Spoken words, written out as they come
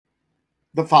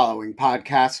The following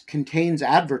podcast contains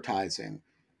advertising.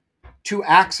 To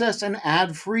access an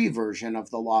ad-free version of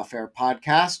the Lawfare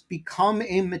podcast, become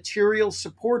a material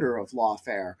supporter of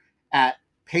Lawfare at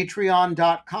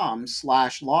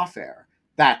patreon.com/lawfare.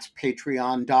 That's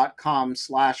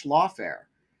patreon.com/lawfare.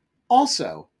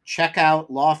 Also, check out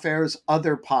Lawfare's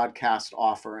other podcast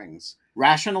offerings: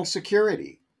 Rational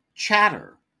Security,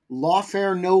 Chatter,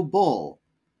 Lawfare No Bull,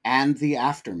 and The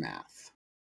Aftermath.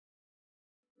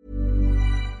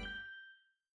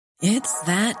 It's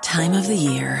that time of the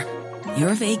year.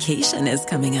 Your vacation is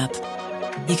coming up.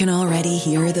 You can already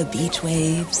hear the beach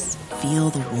waves,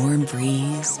 feel the warm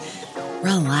breeze,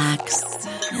 relax,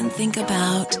 and think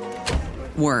about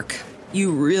work.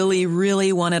 You really,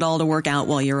 really want it all to work out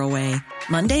while you're away.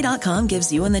 Monday.com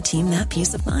gives you and the team that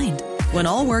peace of mind. When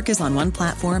all work is on one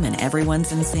platform and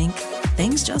everyone's in sync,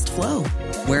 things just flow.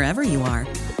 Wherever you are,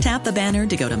 tap the banner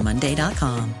to go to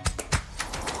Monday.com.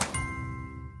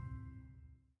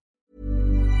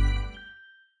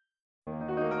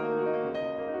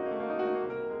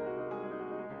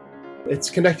 It's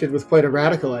connected with quite a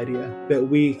radical idea that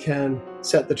we can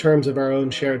set the terms of our own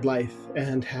shared life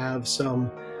and have some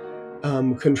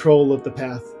control of the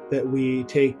path that we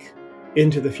take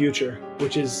into the future,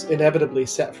 which is inevitably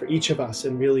set for each of us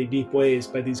in really deep ways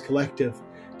by these collective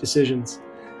decisions.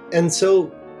 And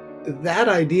so that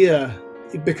idea,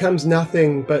 it becomes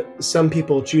nothing but some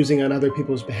people choosing on other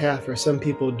people's behalf or some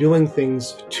people doing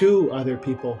things to other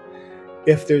people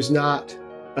if there's not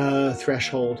a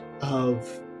threshold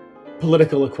of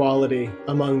political equality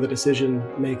among the decision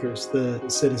makers, the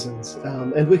citizens.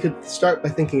 And we could start by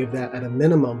thinking of that at a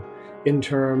minimum in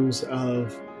terms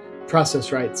of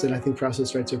process rights. And I think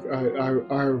process rights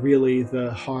are really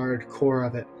the hard core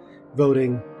of it: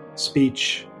 voting,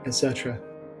 speech, etc.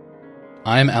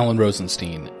 I'm Alan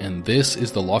Rosenstein, and this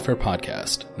is the Lawfare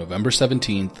Podcast, November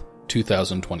 17th,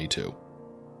 2022.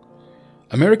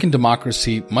 American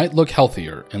democracy might look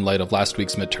healthier in light of last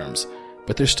week's midterms,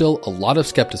 but there's still a lot of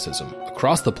skepticism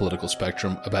across the political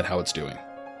spectrum about how it's doing.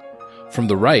 From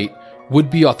the right,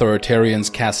 would-be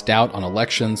authoritarians cast doubt on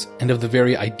elections and of the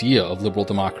very idea of liberal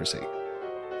democracy.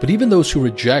 But even those who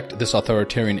reject this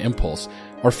authoritarian impulse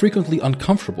are frequently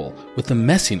uncomfortable with the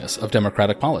messiness of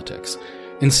democratic politics,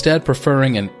 instead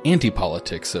preferring an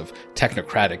anti-politics of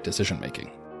technocratic decision-making.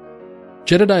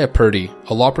 Jedediah Purdy,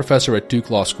 a law professor at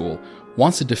Duke Law School,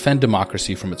 wants to defend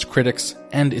democracy from its critics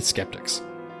and its skeptics.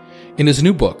 In his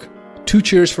new book, Two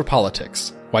Cheers for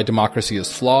Politics: Why Democracy is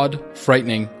Flawed,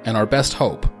 Frightening, and Our Best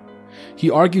Hope, he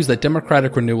argues that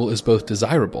democratic renewal is both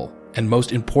desirable and,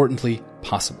 most importantly,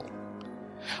 possible.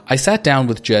 I sat down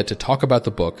with Jed to talk about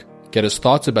the book, get his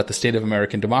thoughts about the state of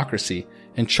American democracy,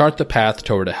 and chart the path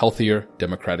toward a healthier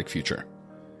democratic future.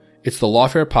 It's the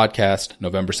Lawfare Podcast,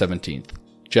 November 17th.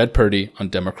 Jed Purdy on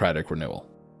democratic renewal.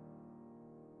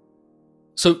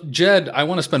 So, Jed, I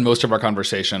want to spend most of our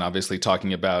conversation obviously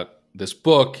talking about this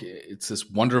book. It's this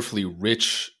wonderfully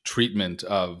rich treatment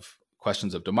of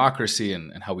questions of democracy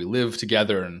and how we live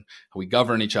together and how we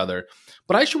govern each other.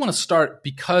 But I actually want to start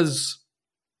because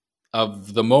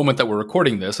of the moment that we're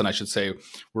recording this, and I should say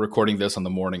we're recording this on the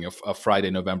morning of Friday,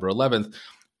 November 11th,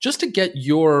 just to get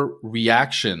your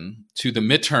reaction to the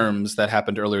midterms that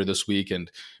happened earlier this week and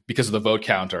because of the vote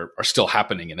count are still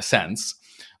happening in a sense.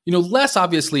 You know, less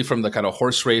obviously from the kind of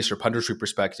horse race or punditry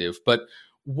perspective, but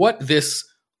what this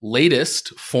latest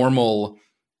formal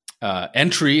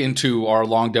entry into our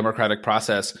long democratic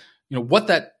process, you know, what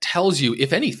that tells you,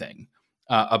 if anything,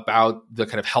 about the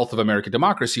kind of health of American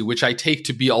democracy, which I take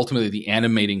to be ultimately the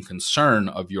animating concern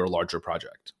of your larger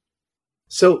project.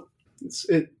 So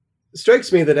it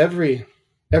strikes me that every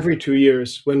 2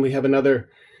 years, when we have another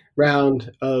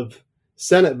round of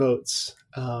Senate votes,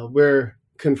 we're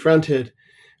confronted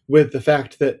with the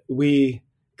fact that we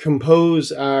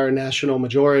compose our national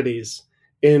majorities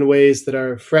in ways that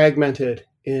are fragmented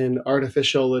in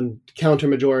artificial and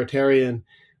counter-majoritarian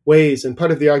ways. And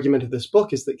part of the argument of this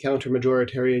book is that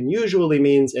counter-majoritarian usually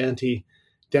means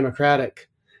anti-democratic.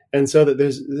 And so that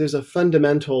there's a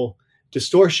fundamental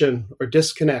distortion or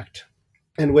disconnect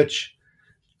in which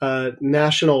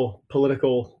national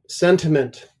political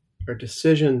sentiment or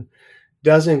decision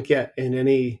doesn't get in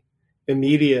any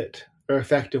immediate or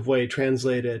effective way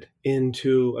translated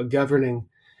into a governing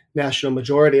national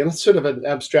majority. And it's sort of an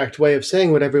abstract way of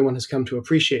saying what everyone has come to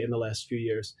appreciate in the last few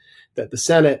years, that the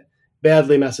Senate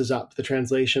badly messes up the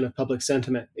translation of public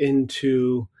sentiment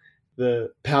into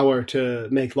the power to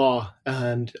make law,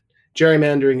 and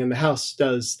gerrymandering in the House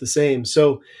does the same.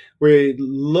 So we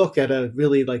look at a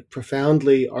really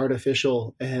profoundly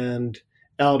artificial and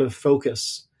out of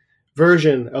focus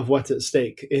version of what's at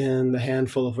stake in the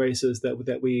handful of races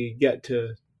that we get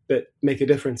to, that make a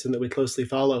difference and that we closely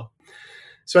follow.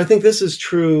 So I think this is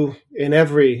true in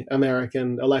every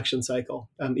American election cycle.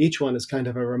 Each one is kind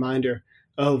of a reminder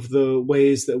of the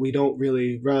ways that we don't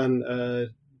really run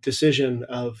a system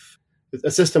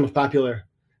of popular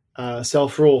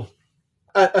self-rule.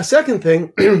 A second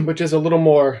thing, which is a little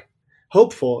more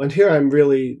hopeful, and here I'm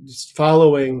really just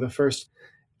following the first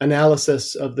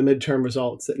analysis of the midterm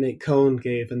results that Nate Cohn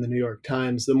gave in the New York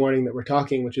Times the morning that we're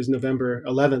talking, which is November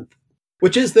 11th,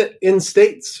 which is that in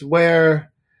states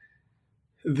where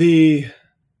the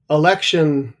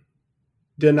election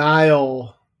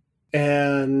denial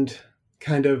and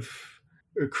kind of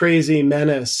crazy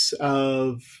menace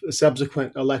of a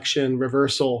subsequent election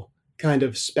reversal kind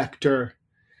of specter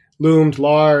loomed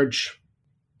large,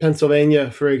 Pennsylvania,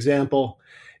 for example,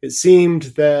 it seemed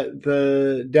that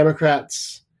the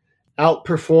Democrats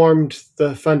outperformed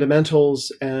the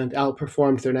fundamentals and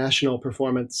outperformed their national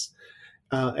performance.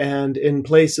 And in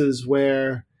places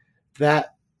where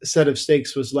that set of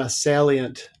stakes was less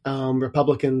salient,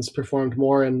 Republicans performed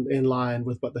more in line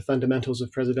with what the fundamentals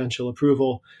of presidential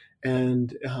approval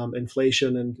and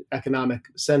inflation and economic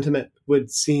sentiment would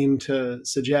seem to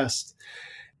suggest.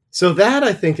 So that,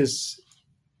 I think, is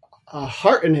a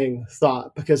heartening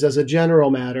thought, because as a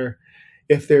general matter,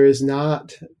 if there is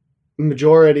not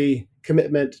majority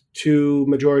commitment to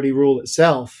majority rule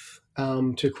itself,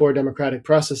 to core democratic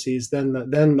processes, then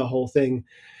the whole thing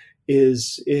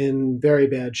is in very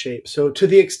bad shape. So to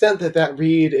the extent that that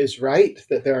read is right,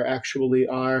 that there actually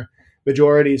are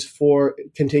majorities for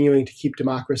continuing to keep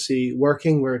democracy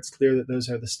working where it's clear that those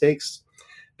are the stakes,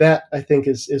 that I think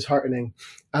is heartening.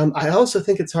 I also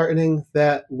think it's heartening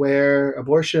that where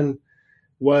abortion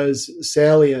was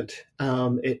salient,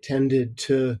 it tended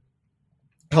to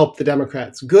help the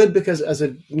Democrats. Good because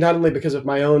not only because of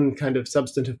my own kind of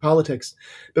substantive politics,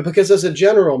 but because as a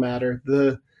general matter,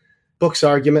 the book's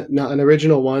argument, not an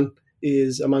original one,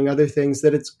 is, among other things,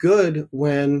 that it's good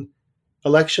when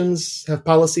elections have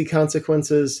policy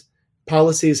consequences,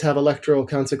 policies have electoral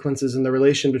consequences, and the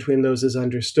relation between those is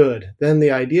understood. Then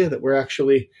the idea that we're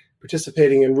actually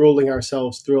participating in ruling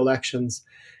ourselves through elections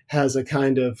has a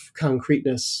kind of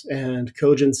concreteness and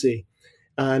cogency.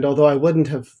 And although I wouldn't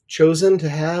have chosen to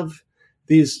have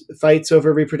these fights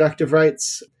over reproductive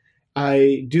rights,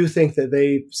 I do think that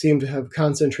they seem to have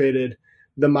concentrated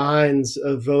the minds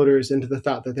of voters into the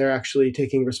thought that they're actually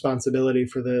taking responsibility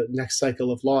for the next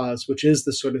cycle of laws, which is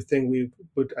the sort of thing we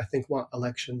would, I think, want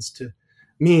elections to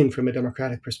mean from a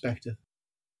democratic perspective.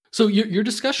 So your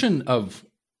discussion of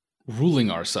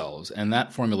ruling ourselves and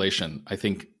that formulation, I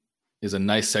think, is a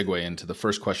nice segue into the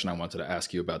first question I wanted to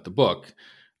ask you about the book,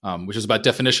 which is about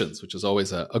definitions, which is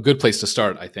always a good place to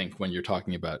start, I think, when you're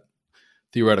talking about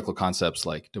theoretical concepts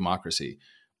like democracy.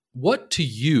 What to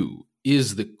you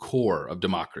is the core of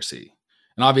democracy?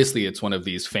 And obviously, it's one of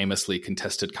these famously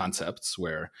contested concepts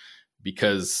where,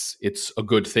 because it's a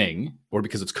good thing or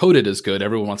because it's coded as good,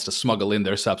 everyone wants to smuggle in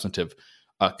their substantive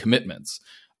commitments.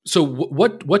 So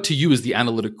what to you is the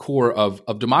analytic core of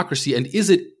democracy? And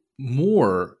is it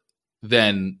more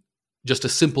than just a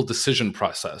simple decision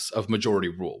process of majority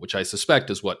rule, which I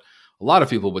suspect is what a lot of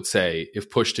people would say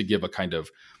if pushed to give a kind of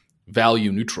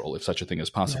value neutral, if such a thing is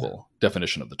possible,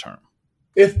 definition of the term?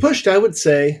 If pushed, I would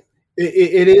say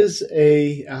it is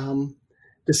a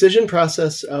decision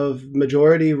process of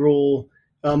majority rule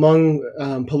among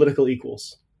political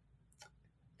equals.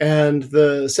 And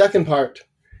the second part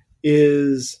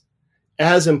is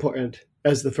as important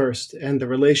as the first, and the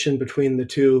relation between the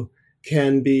two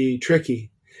can be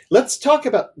tricky. Let's talk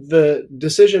about the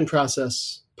decision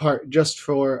process part just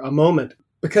for a moment,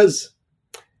 because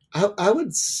I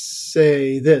would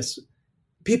say this.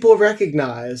 People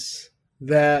recognize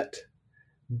that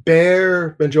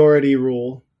bare majority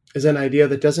rule is an idea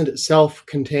that doesn't itself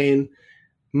contain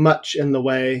much in the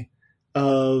way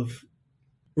of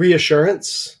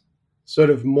reassurance, sort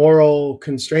of moral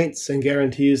constraints and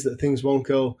guarantees that things won't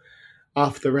go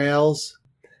off the rails.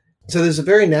 So there's a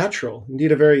very natural,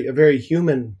 indeed a very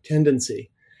human tendency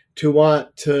to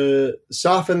want to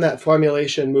soften that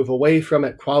formulation, move away from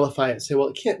it, qualify it, say, well,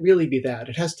 it can't really be that.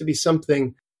 It has to be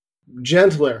something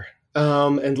gentler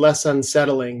and less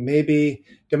unsettling. Maybe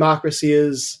democracy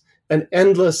is an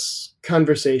endless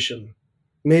conversation.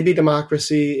 Maybe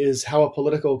democracy is how a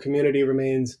political community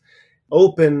remains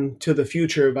open to the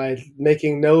future by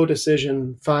making no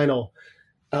decision final.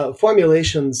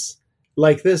 Formulations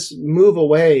like this move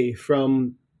away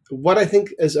from what I think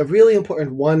is a really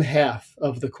important one half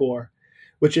of the core,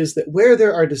 which is that where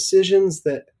there are decisions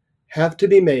that have to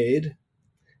be made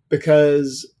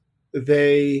because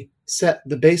they set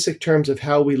the basic terms of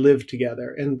how we live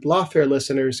together. And lawfare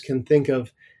listeners can think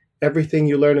of everything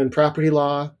you learn in property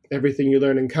law, everything you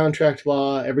learn in contract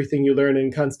law, everything you learn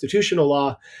in constitutional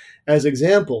law as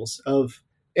examples of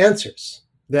answers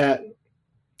that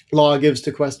law gives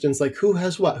to questions like who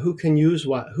has what, who can use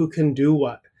what, who can do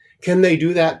what. Can they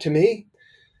do that to me?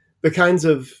 The kinds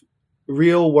of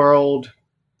real world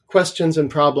questions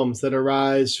and problems that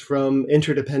arise from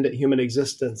interdependent human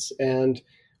existence and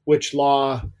which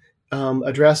law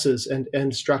addresses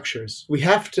and structures. We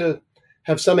have to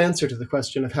have some answer to the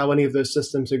question of how any of those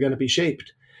systems are going to be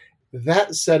shaped.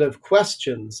 That set of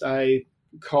questions I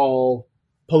call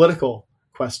political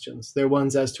questions. They're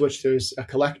ones as to which there's a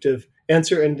collective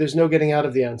answer and there's no getting out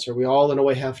of the answer. We all in a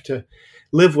way have to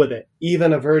live with it.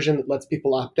 Even a version that lets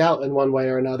people opt out in one way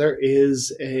or another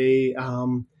is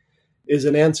an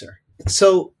answer.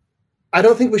 So I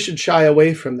don't think we should shy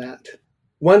away from that.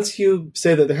 Once you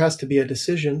say that there has to be a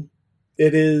decision,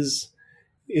 it is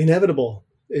inevitable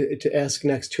to ask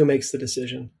next who makes the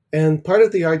decision. And part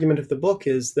of the argument of the book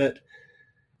is that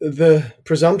the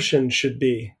presumption should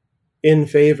be in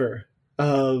favor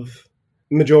of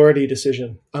majority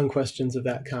decision on questions of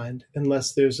that kind,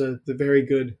 unless there's the very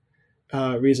good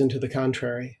reason to the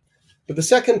contrary. But the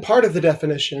second part of the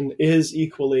definition is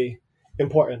equally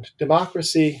important.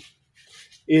 Democracy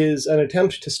is an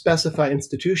attempt to specify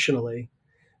institutionally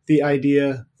the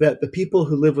idea that the people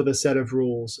who live with a set of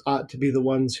rules ought to be the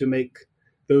ones who make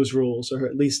those rules, or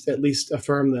at least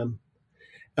affirm them.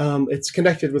 It's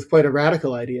connected with quite a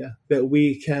radical idea that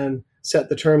we can set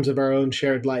the terms of our own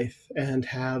shared life and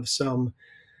have some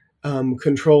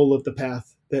control of the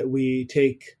path that we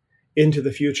take into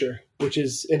the future, which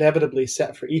is inevitably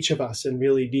set for each of us in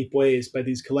really deep ways by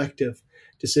these collective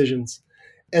decisions.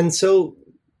 And so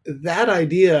that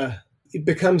idea, it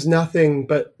becomes nothing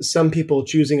but some people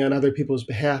choosing on other people's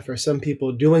behalf or some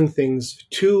people doing things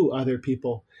to other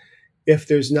people if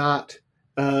there's not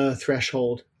a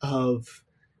threshold of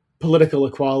political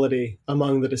equality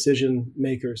among the decision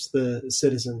makers, the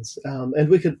citizens. And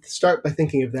we could start by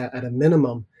thinking of that at a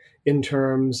minimum in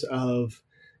terms of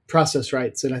process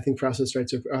rights. And I think process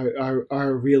rights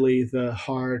are really the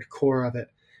hard core of it: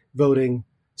 voting,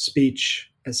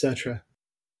 speech, etc.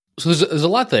 So there's a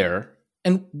lot there.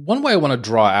 And one way I want to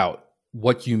draw out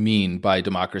what you mean by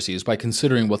democracy is by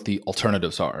considering what the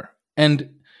alternatives are.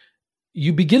 And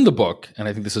you begin the book, and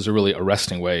I think this is a really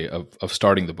arresting way of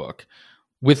starting the book,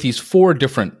 with these 4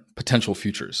 different potential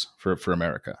futures for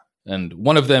America. And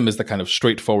one of them is the kind of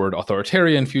straightforward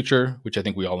authoritarian future, which I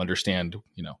think we all understand,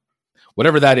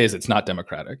 whatever that is, it's not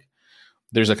democratic.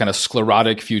 There's a kind of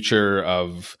sclerotic future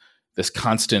of this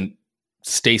constant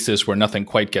stasis where nothing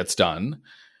quite gets done.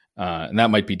 And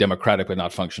that might be democratic, but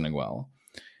not functioning well.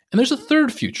 And there's a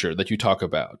third future that you talk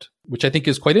about, which I think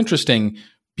is quite interesting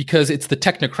because it's the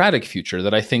technocratic future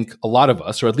that I think a lot of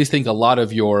us, or at least think a lot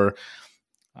of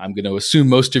I'm going to assume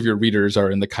most of your readers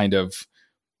are in the kind of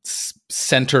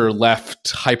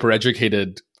center-left,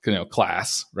 hyper-educated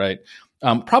class, right?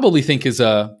 Probably think is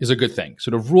a good thing.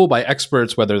 Sort of rule by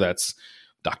experts, whether that's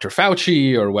Dr.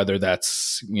 Fauci or whether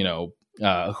that's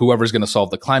whoever's going to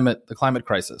solve the climate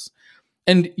crisis.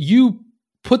 And you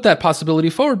put that possibility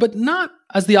forward, but not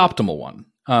as the optimal one,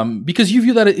 because you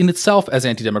view that in itself as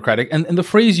anti-democratic. And the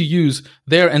phrase you use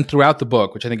there and throughout the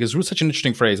book, which I think is such an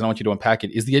interesting phrase, and I want you to unpack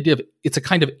it, is the idea of it's a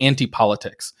kind of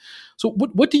anti-politics. So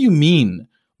what do you mean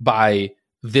by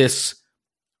this,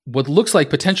 what looks like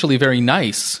potentially very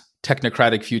nice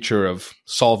technocratic future of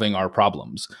solving our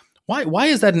problems? Why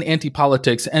is that an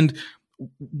anti-politics? And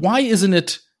why isn't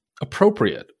it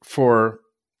appropriate for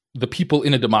the people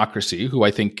in a democracy who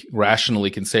I think rationally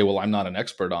can say, well, I'm not an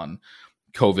expert on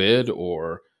COVID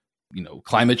or,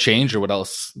 climate change or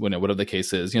whatever the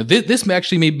case is. This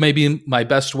actually may be my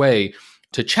best way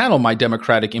to channel my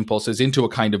democratic impulses into a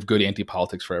kind of good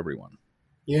anti-politics for everyone.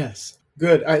 Yes,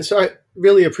 good. So I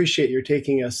really appreciate your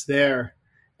taking us there,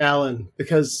 Alan,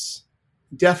 because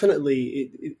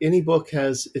definitely any book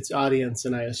has its audience.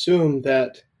 And I assume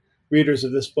that readers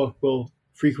of this book will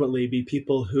frequently be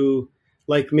people who,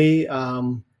 like me,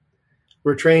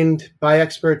 we're trained by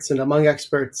experts and among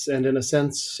experts, and in a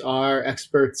sense are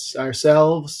experts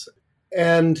ourselves.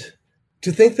 And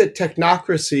to think that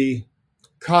technocracy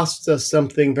costs us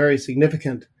something very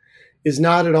significant is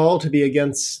not at all to be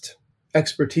against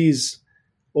expertise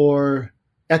or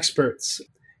experts.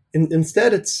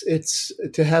 Instead, it's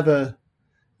to have a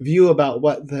view about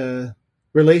what the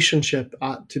relationship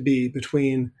ought to be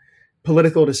between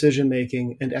political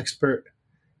decision-making and expert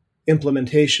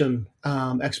implementation,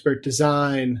 expert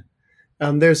design.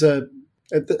 There's a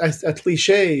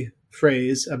cliche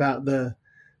phrase about the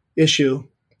issue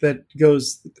that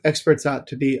goes, experts ought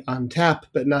to be on tap,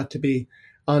 but not to be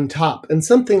on top. And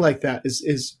something like that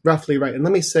is roughly right. And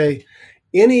let me say,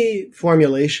 any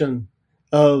formulation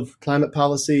of climate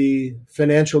policy,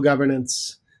 financial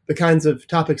governance, the kinds of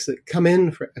topics that come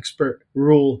in for expert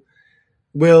rule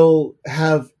will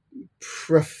have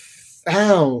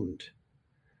profound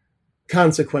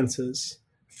consequences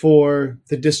for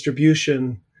the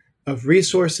distribution of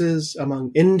resources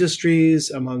among industries,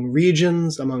 among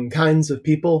regions, among kinds of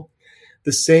people.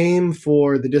 The same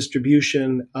for the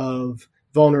distribution of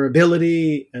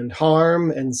vulnerability and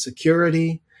harm and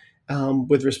security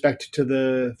with respect to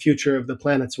the future of the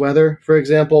planet's weather, for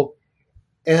example.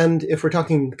 And if we're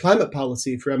talking climate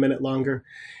policy for a minute longer,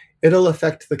 it'll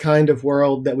affect the kind of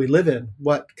world that we live in,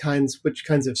 which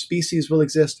kinds of species will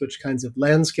exist, which kinds of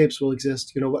landscapes will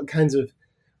exist, what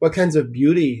kinds of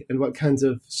beauty and what kinds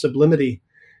of sublimity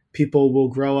people will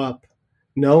grow up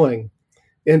knowing.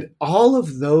 And all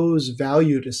of those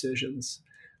value decisions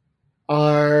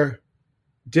are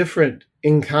different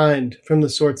in kind from the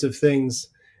sorts of things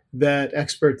that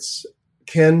experts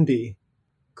can be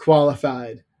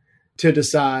qualified to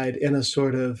decide in a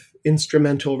sort of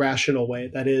instrumental, rational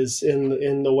way. That is,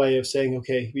 in the way of saying,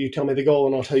 okay, you tell me the goal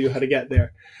and I'll tell you how to get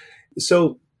there.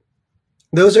 So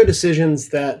those are decisions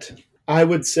that I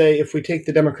would say, if we take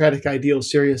the democratic ideal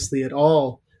seriously at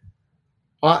all,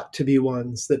 ought to be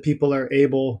ones that people are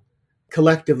able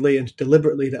collectively and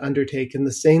deliberately to undertake in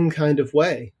the same kind of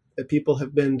way that people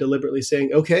have been deliberately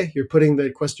saying, okay, you're putting the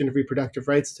question of reproductive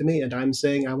rights to me, and I'm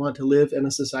saying I want to live in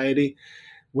a society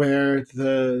where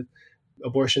the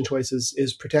abortion choice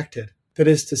is protected. That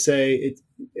is to say,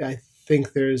 I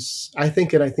think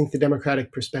the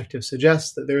democratic perspective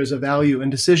suggests that there is a value in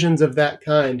decisions of that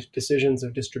kind, decisions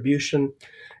of distribution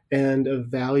and of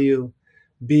value,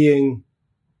 being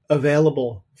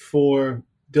available for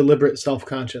deliberate,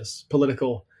 self-conscious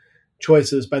political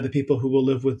choices by the people who will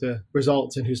live with the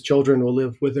results and whose children will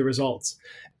live with the results.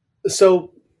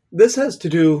 So this has to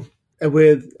do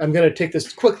with, I'm going to take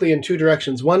this quickly in two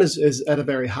directions. One is at a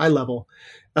very high level.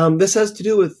 This has to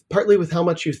do partly with how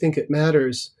much you think it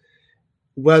matters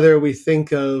whether we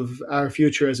think of our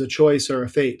future as a choice or a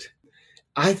fate.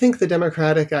 I think the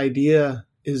democratic idea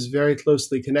is very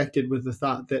closely connected with the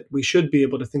thought that we should be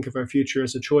able to think of our future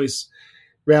as a choice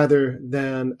rather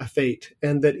than a fate,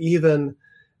 and that even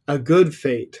a good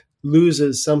fate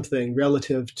loses a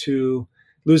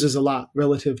lot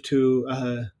relative to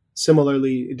a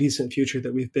similarly decent future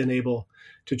that we've been able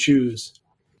to choose.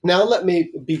 Now, let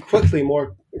me be quickly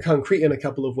more concrete in a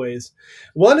couple of ways.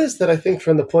 One is that I think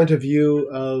from the point of view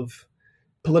of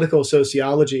political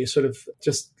sociology, sort of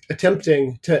just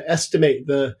attempting to estimate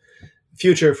the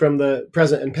future from the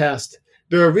present and past,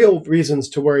 there are real reasons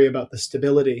to worry about the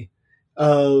stability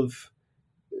of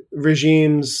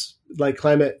regimes like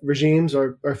climate regimes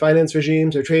or finance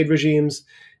regimes or trade regimes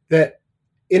that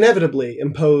inevitably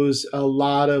impose a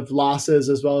lot of losses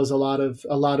as well as a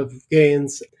lot of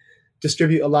gains,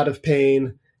 distribute a lot of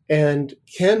pain, and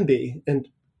can be, and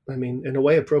I mean, in a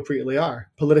way appropriately are,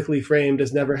 politically framed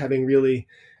as never having really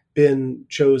been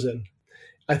chosen.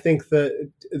 I think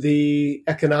that the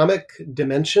economic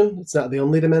dimension, it's not the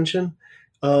only dimension,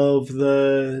 of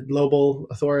the global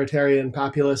authoritarian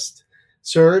populist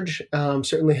surge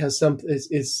certainly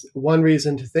is one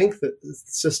reason to think that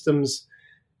systems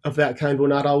of that kind will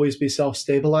not always be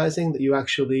self-stabilizing, that you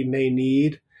actually may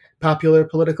need popular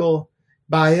political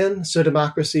buy-in. So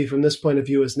democracy from this point of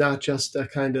view is not just a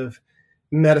kind of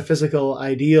metaphysical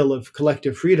ideal of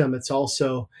collective freedom. It's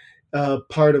also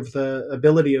part of the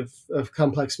ability of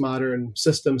complex modern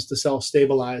systems to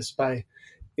self-stabilize by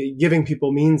giving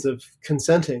people means of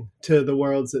consenting to the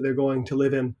worlds that they're going to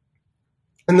live in.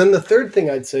 And then the third thing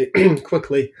I'd say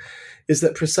quickly is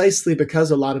that precisely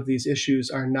because a lot of these issues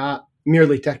are not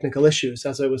merely technical issues,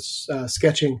 as I was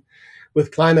sketching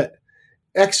with climate,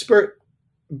 expert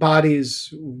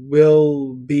bodies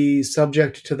will be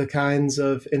subject to the kinds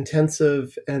of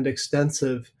intensive and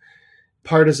extensive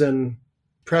partisan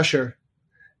pressure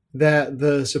that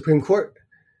the Supreme Court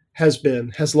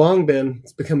has long been.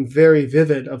 It's become very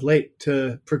vivid of late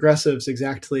to progressives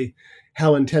exactly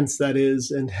how intense that is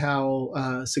and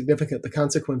how significant the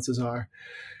consequences are.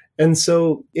 And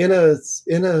so in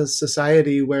a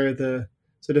society where the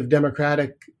sort of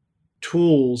democratic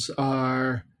tools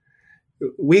are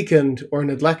weakened or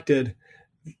neglected,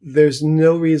 there's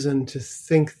no reason to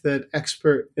think that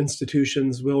expert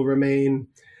institutions will remain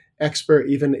expert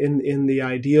even in the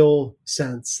ideal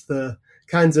sense. The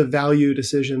kinds of value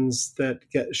decisions that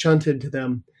get shunted to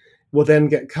them will then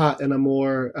get caught in a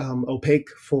more opaque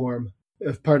form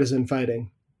of partisan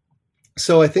fighting.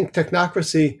 So I think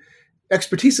technocracy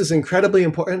expertise is incredibly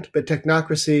important, but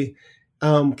technocracy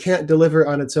can't deliver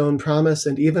on its own promise,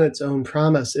 and even its own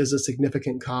promise is a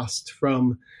significant cost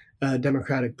from a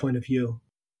democratic point of view.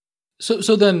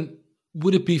 So then,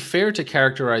 would it be fair to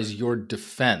characterize your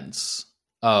defense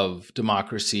of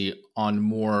democracy on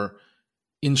more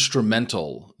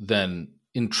instrumental than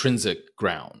intrinsic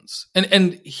grounds?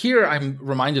 And here I'm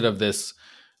reminded of this,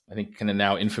 I think, kind of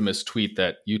now infamous tweet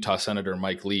that Utah Senator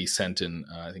Mike Lee sent in,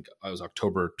 I think it was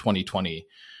October 2020,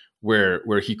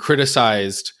 where he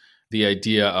criticized the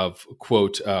idea of,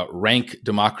 quote, rank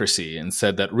democracy, and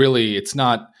said that really it's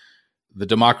not the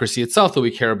democracy itself that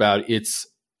we care about, it's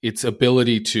its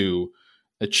ability to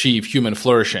achieve human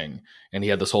flourishing. And he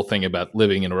had this whole thing about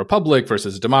living in a republic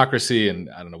versus democracy. And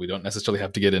I don't know, we don't necessarily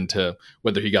have to get into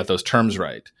whether he got those terms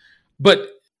right. But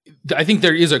I think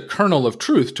there is a kernel of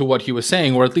truth to what he was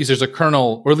saying, or at least there's a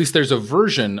kernel, or at least there's a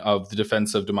version of the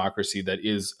defense of democracy that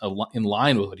is in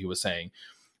line with what he was saying,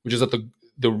 which is that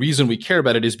the reason we care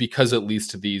about it is because it leads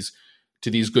to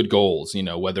these good goals,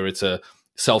 whether it's a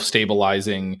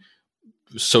self-stabilizing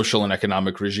social and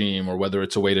economic regime, or whether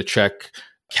it's a way to check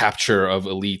capture of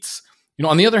elites.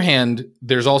 On the other hand,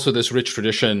 there's also this rich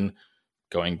tradition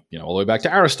going, all the way back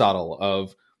to Aristotle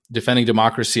of defending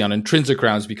democracy on intrinsic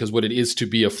grounds, because what it is to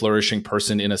be a flourishing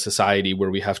person in a society where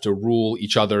we have to rule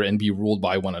each other and be ruled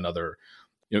by one another,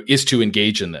 is to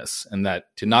engage in this, and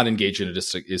that to not engage in it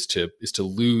is to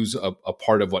lose a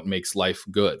part of what makes life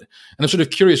good. And I'm sort of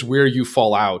curious where you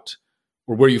fall out,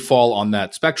 or where you fall on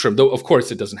that spectrum, though of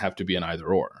course it doesn't have to be an either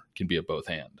or, it can be a both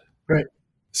and. Right.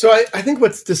 So I think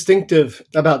what's distinctive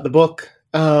about the book,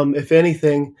 if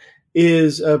anything,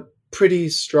 is a pretty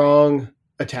strong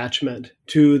attachment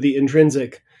to the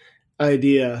intrinsic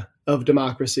idea of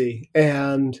democracy,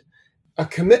 and a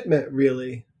commitment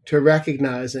really to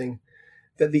recognizing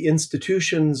that the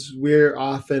institutions we're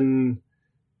often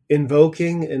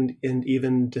invoking and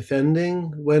even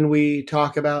defending when we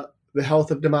talk about the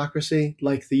health of democracy,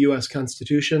 like the U.S.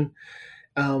 Constitution,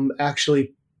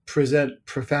 actually present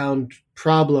profound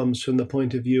problems from the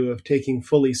point of view of taking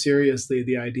fully seriously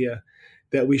the idea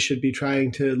that we should be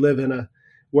trying to live in a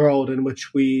world in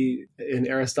which we, in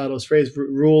Aristotle's phrase,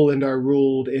 rule and are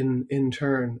ruled in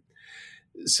turn.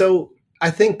 So I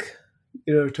think,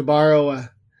 to borrow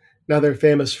another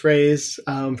famous phrase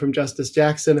from Justice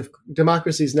Jackson, if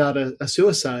democracy is not a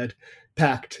suicide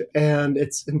pact, and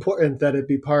it's important that it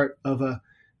be part of a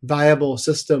viable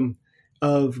system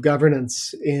of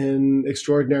governance in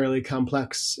extraordinarily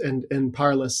complex and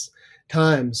parlous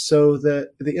times, so that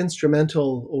the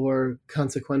instrumental or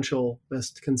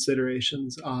consequentialist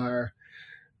considerations are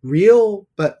real,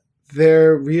 but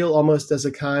they're real almost as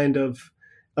a kind of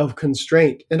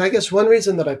constraint. And I guess one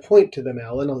reason that I point to them,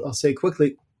 Alan, I'll say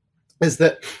quickly, is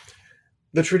that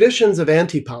the traditions of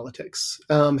anti-politics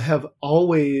have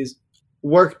always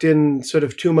worked in sort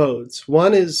of two modes.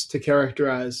 One is to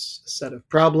characterize a set of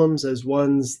problems as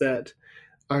ones that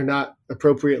are not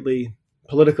appropriately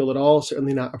political at all,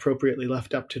 certainly not appropriately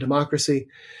left up to democracy.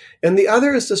 And the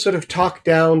other is to sort of talk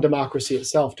down democracy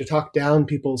itself, to talk down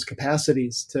people's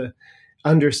capacities to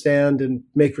understand and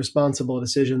make responsible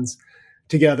decisions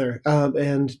together,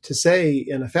 and to say,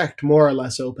 in effect, more or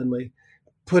less openly,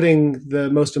 putting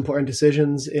the most important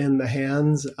decisions in the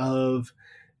hands of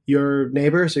your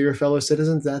neighbors or your fellow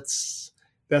citizens,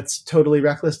 that's totally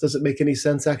reckless, doesn't make any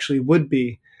sense, actually would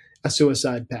be a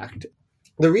suicide pact.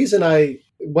 The reason I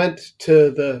went to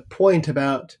the point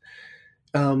about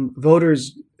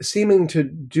voters seeming to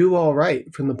do all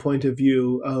right from the point of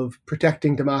view of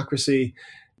protecting democracy,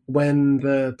 when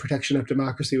the protection of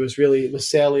democracy was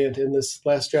salient in this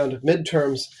last round of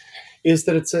midterms, is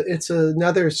that it's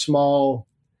another small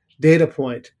data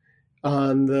point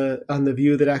on the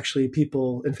view that actually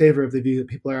people in favor of the view that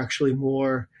people are actually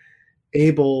more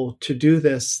able to do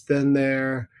this than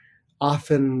they're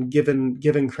often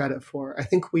given credit for. I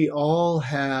think we all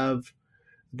have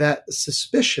that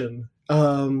suspicion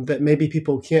that maybe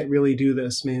people can't really do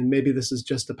this. I mean, maybe this is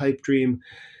just a pipe dream,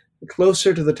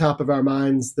 closer to the top of our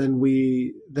minds than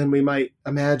we might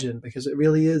imagine, because it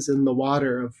really is in the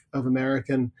water of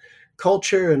American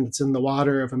culture, and it's in the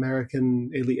water of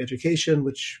American elite education,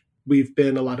 which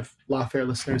a lot of Lawfare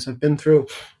listeners have been through.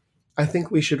 I think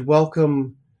we should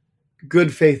welcome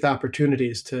good faith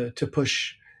opportunities to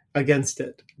push against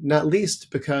it, not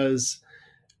least because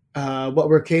what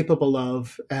we're capable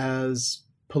of as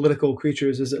political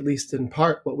creatures is at least in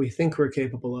part what we think we're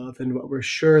capable of, and what we're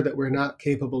sure that we're not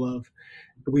capable of,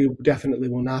 we definitely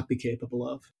will not be capable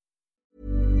of.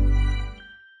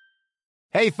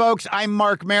 Hey, folks, I'm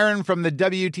Mark Maron from the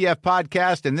WTF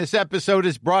Podcast, and this episode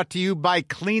is brought to you by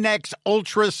Kleenex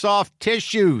Ultra Soft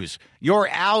Tissues, your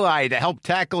ally to help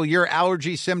tackle your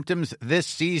allergy symptoms this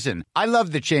season. I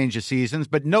love the change of seasons,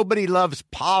 but nobody loves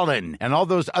pollen and all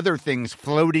those other things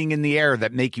floating in the air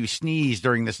that make you sneeze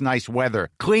during this nice weather.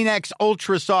 Kleenex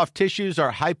Ultra Soft Tissues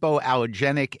are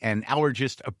hypoallergenic and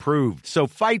allergist approved. So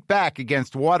fight back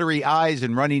against watery eyes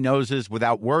and runny noses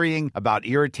without worrying about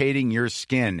irritating your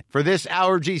skin. For this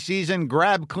allergy season,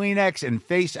 grab Kleenex and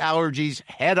face allergies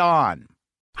head on.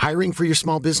 Hiring for your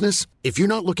small business? If you're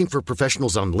not looking for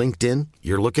professionals on LinkedIn,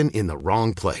 you're looking in the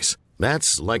wrong place.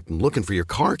 That's like looking for your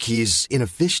car keys in a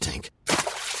fish tank.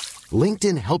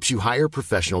 LinkedIn helps you hire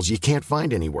professionals you can't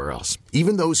find anywhere else,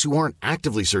 even those who aren't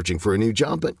actively searching for a new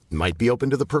job but might be open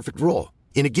to the perfect role.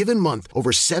 In a given month,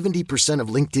 over 70% of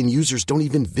LinkedIn users don't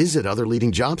even visit other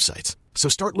leading job sites. So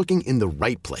start looking in the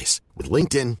right place. With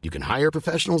LinkedIn, you can hire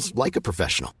professionals like a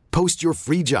professional. Post your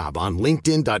free job on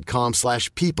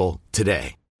linkedin.com/people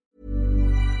today.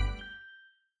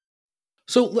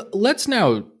 So let's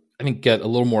now, I think, get a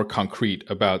little more concrete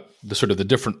about the sort of the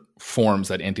different forms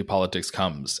that anti-politics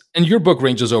comes. And your book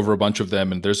ranges over a bunch of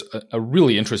them, and there's a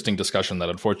really interesting discussion that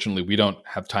unfortunately we don't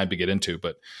have time to get into,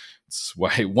 but it's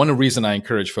why one reason I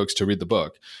encourage folks to read the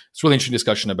book. It's a really interesting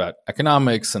discussion about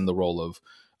economics and the role of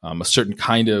a certain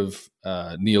kind of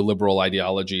neoliberal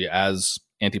ideology as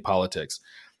anti-politics.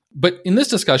 But in this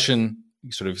discussion,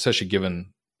 sort of especially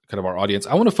given kind of our audience,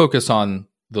 I want to focus on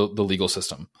the legal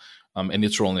system and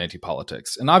its role in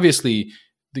anti-politics. And obviously,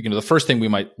 the first thing we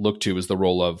might look to is the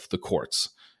role of the courts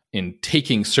in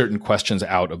taking certain questions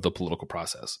out of the political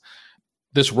process.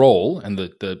 This role and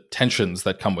the tensions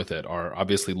that come with it are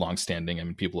obviously longstanding. I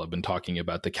mean, people have been talking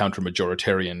about the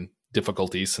counter-majoritarian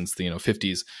difficulties since the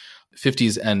 50s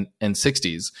and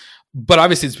 60s. But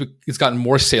obviously, it's gotten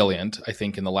more salient, I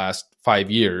think, in the last 5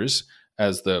 years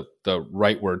as the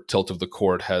rightward tilt of the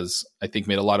court has, I think,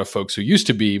 made a lot of folks who used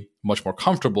to be much more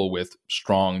comfortable with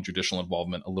strong judicial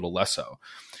involvement a little less so.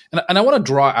 And I want to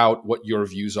draw out what your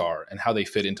views are and how they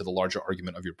fit into the larger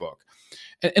argument of your book.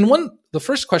 And the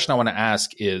first question I want to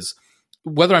ask is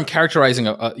whether I'm characterizing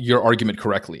your argument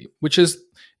correctly, which is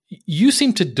you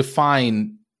seem to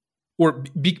define,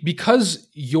 because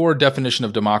your definition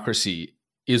of democracy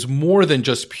is more than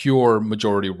just pure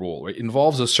majority rule. It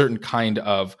involves a certain kind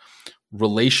of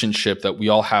relationship that we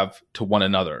all have to one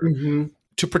another. Mm-hmm.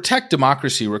 To protect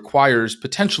democracy requires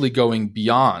potentially going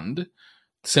beyond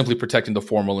simply protecting the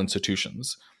formal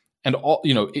institutions. And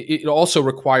it also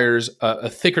requires a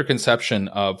thicker conception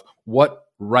of what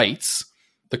rights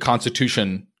the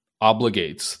Constitution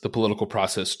obligates the political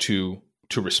process to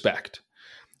respect.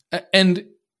 And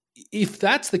if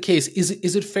that's the case,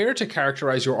 is it fair to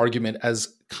characterize your argument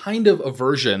as kind of a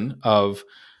version of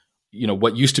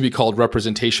what used to be called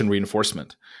representation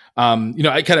reinforcement?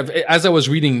 I kind of, as I was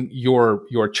reading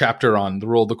your chapter on the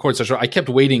role of the courts, I kept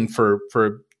waiting for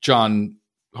John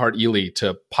Hart Ely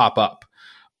to pop up,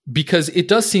 because it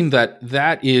does seem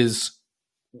that is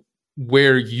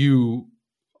where you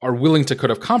are willing to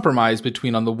kind of compromise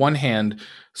between, on the one hand,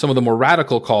 some of the more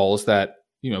radical calls that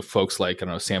folks like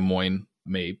Sam Moyn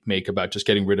may make about just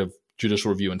getting rid of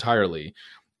judicial review entirely,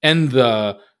 and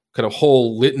the kind of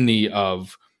whole litany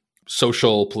of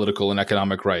social, political, and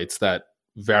economic rights that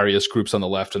various groups on the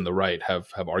left and the right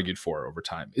have argued for over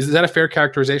time. Is that a fair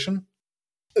characterization?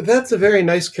 That's a very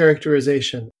nice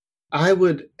characterization.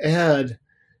 I'd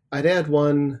add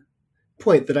one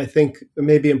point that I think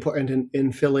may be important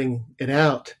in filling it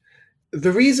out.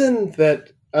 The reason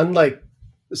that, unlike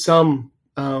some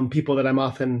people that I'm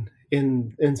often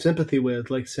in sympathy with,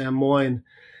 like Sam Moyn,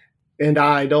 and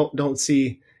I don't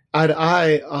see eye to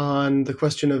eye on the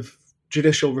question of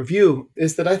judicial review,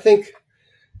 is that I think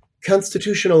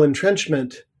constitutional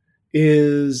entrenchment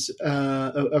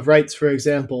of rights, for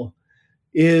example,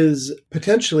 is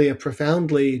potentially a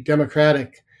profoundly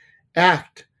democratic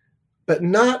act, but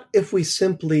not if we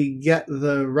simply get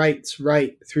the rights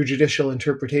right through judicial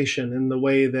interpretation in the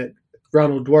way that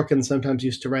Ronald Dworkin sometimes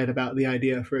used to write about the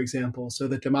idea, for example, so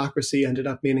that democracy ended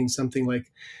up meaning something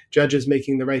like judges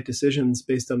making the right decisions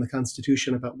based on the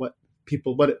Constitution about what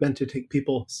it meant to take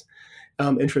people's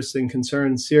interests and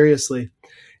concerns seriously.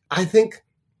 I think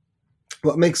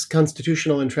what makes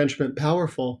constitutional entrenchment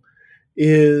powerful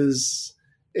is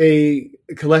a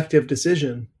collective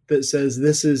decision that says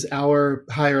this is our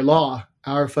higher law,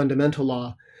 our fundamental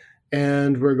law,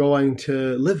 and we're going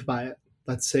to live by it,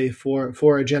 let's say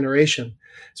for a generation.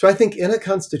 So I think in a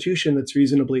constitution that's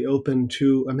reasonably open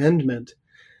to amendment,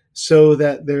 so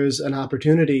that there's an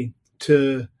opportunity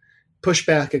to push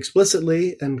back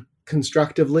explicitly and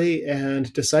constructively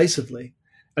and decisively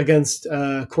against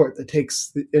a court that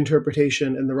takes the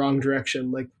interpretation in the wrong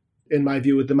direction, like in my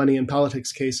view with the money and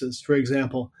politics cases, for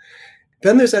example.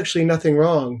 then there's actually nothing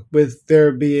wrong with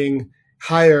there being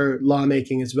higher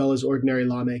lawmaking as well as ordinary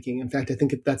lawmaking. In fact, I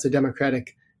think that's a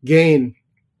democratic gain.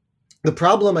 The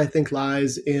problem, I think,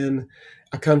 lies in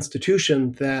a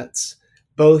constitution that's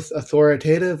both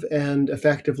authoritative and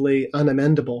effectively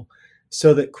unamendable,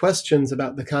 so that questions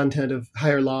about the content of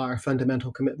higher law or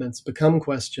fundamental commitments become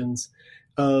questions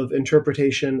of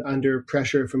interpretation under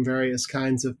pressure from various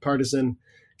kinds of partisan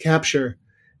capture.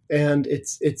 And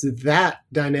it's that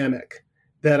dynamic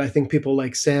that I think people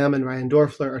like Sam and Ryan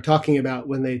Dorfler are talking about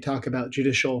when they talk about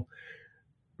judicial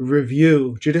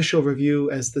review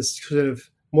as this sort of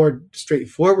more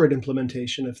straightforward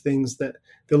implementation of things that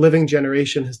the living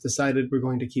generation has decided we're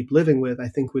going to keep living with, I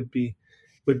think would be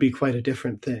quite a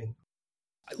different thing.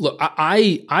 Look,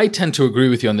 I tend to agree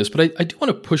with you on this, but I do want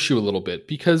to push you a little bit,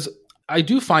 because I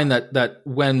do find that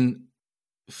when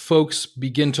folks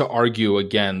begin to argue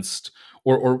against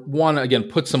or want to, again,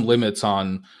 put some limits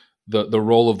on the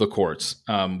role of the courts,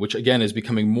 which again is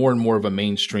becoming more and more of a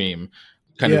mainstream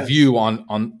kind of view on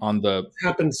the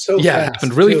happened so fast. Yeah, it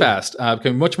happened really fast.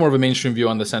 Becoming much more of a mainstream view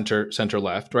on the center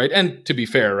left, right? And to be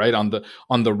fair, right, on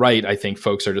the right, I think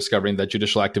folks are discovering that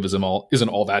judicial activism isn't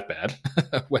all that bad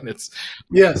when it's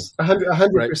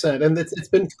 100%. Right. And it's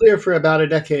been clear for about a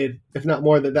decade, if not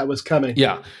more, that was coming.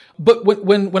 Yeah, but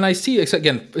when I see,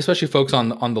 again, especially folks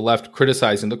on the left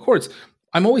criticizing the courts,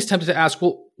 I'm always tempted to ask,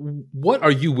 well, what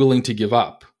are you willing to give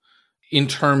up in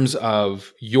terms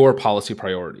of your policy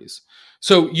priorities?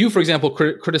 So you, for example,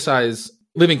 criticize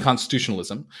living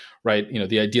constitutionalism, right? You know,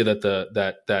 the idea that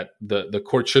the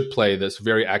court should play this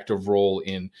very active role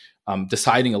in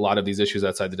deciding a lot of these issues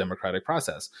outside the democratic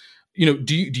process. You know,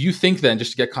 do you think then,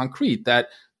 just to get concrete, that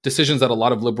decisions that a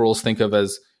lot of liberals think of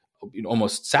as, you know,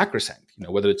 almost sacrosanct, you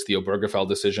know, whether it's the Obergefell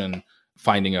decision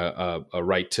finding a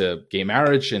right to gay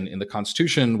marriage in the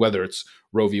Constitution, whether it's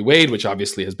Roe v. Wade, which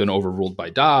obviously has been overruled by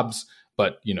Dobbs,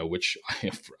 but, you know, which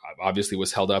obviously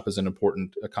was held up as an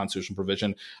important constitutional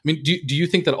provision. I mean, do you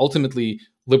think that ultimately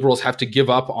liberals have to give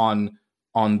up on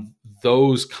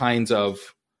those kinds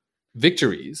of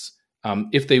victories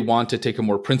if they want to take a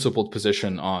more principled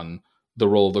position on the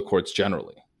role of the courts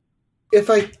generally? If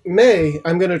I may,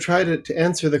 I'm going to try to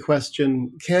answer the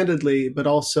question candidly, but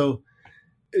also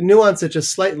nuance it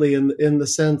just slightly in the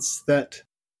sense that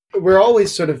we're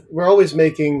always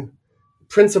making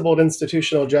principled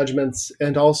institutional judgments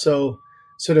and also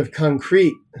sort of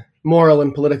concrete moral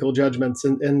and political judgments.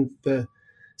 And the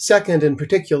second in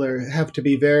particular have to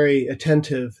be very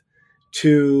attentive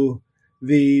to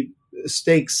the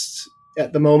stakes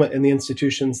at the moment in the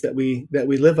institutions that we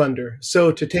live under.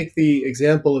 So to take the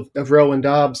example of Roe and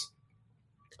Dobbs,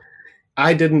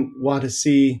 I didn't want to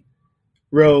see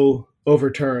Roe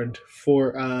overturned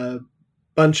for a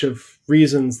bunch of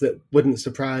reasons that wouldn't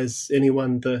surprise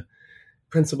anyone. The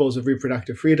principles of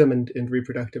reproductive freedom and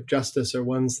reproductive justice are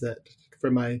ones that,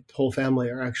 for my whole family,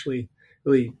 are actually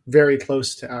really very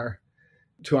close to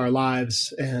our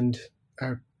lives and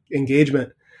our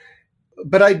engagement.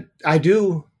 But I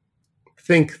do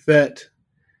think that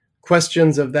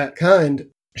questions of that kind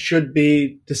should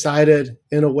be decided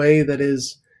in a way that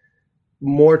is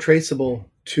more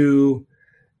traceable to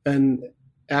an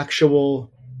actual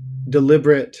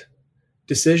deliberate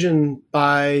decision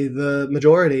by the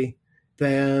majority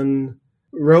than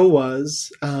Roe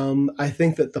was. I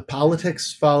think that the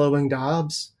politics following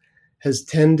Dobbs has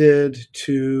tended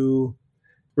to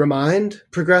remind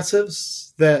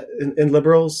progressives that and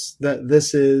liberals that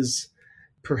this is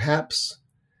perhaps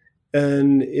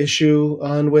an issue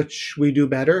on which we do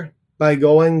better by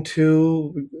going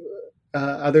to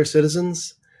other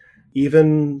citizens,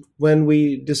 even when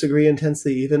we disagree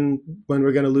intensely, even when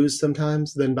we're going to lose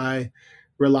sometimes, than by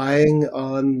relying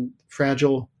on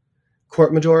fragile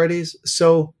court majorities.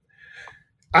 So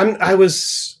I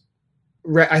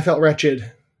felt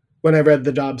wretched when I read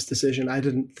the Dobbs decision. I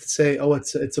didn't say, oh,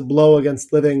 it's a blow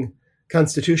against living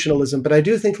constitutionalism, but I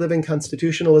do think living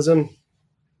constitutionalism,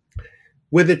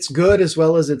 with its good as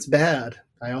well as its bad,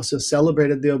 I also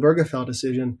celebrated the Obergefell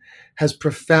decision, has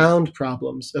profound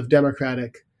problems of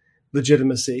democratic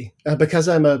legitimacy. Because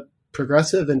I'm a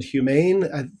progressive and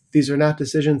humane, these are not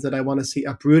decisions that I want to see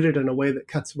uprooted in a way that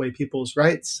cuts away people's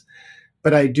rights.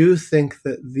 But I do think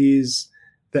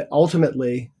that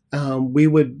ultimately we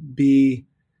would be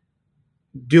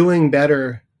doing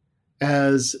better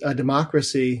as a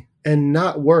democracy and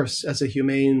not worse as a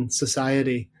humane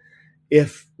society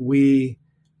if we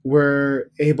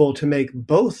were able to make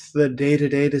both the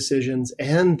day-to-day decisions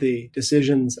and the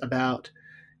decisions about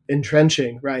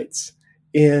entrenching rights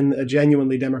in a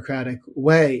genuinely democratic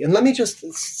way. And let me just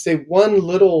say one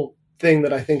little thing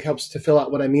that I think helps to fill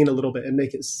out what I mean a little bit and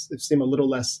make it seem a little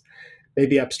less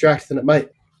maybe abstract than it might.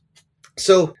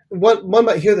 So one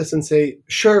might hear this and say,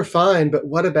 sure, fine, but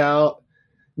what about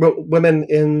women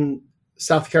in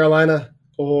South Carolina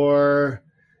or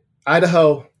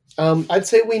Idaho? I'd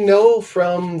say we know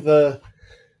from the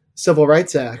Civil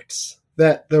Rights Acts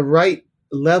that the right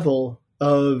level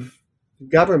of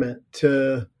government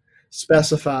to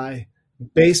specify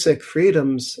basic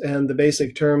freedoms and the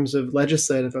basic terms of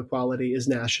legislative equality is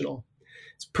national.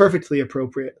 It's perfectly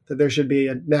appropriate that there should be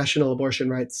a national abortion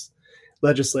rights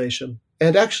legislation.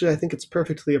 And actually, I think it's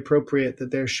perfectly appropriate that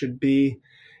there should be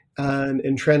an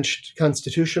entrenched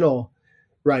constitutional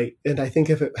right. And I think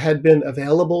if it had been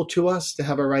available to us to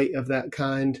have a right of that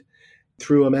kind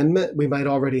through amendment, we might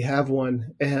already have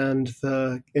one. And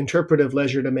the interpretive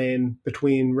legerdemain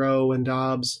between Roe and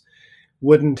Dobbs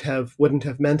wouldn't have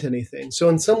meant anything. So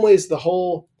in some ways, the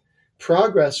whole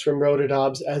progress from Roe to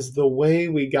Dobbs as the way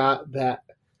we got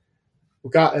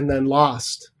and then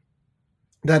lost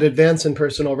that advance in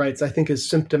personal rights, I think is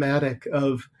symptomatic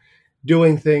of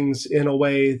doing things in a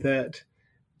way that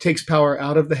takes power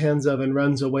out of the hands of and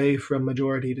runs away from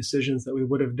majority decisions that we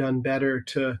would have done better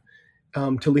to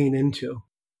lean into.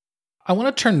 I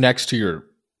want to turn next to your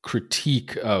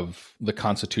critique of the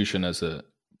Constitution as a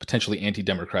potentially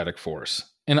anti-democratic force.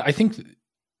 And I think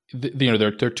there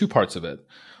are two parts of it.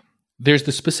 There's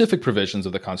the specific provisions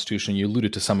of the Constitution. You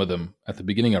alluded to some of them at the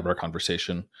beginning of our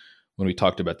conversation when we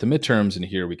talked about the midterms. And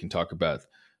here we can talk about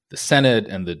the Senate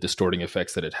and the distorting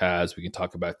effects that it has. We can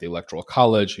talk about the Electoral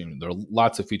College. There are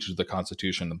lots of features of the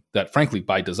Constitution that, frankly,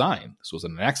 by design, this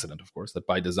wasn't an accident, of course, that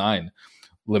by design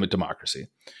limit democracy.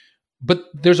 But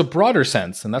there's a broader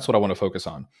sense, and that's what I want to focus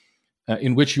on,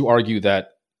 in which you argue that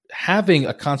having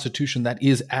a constitution that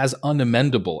is as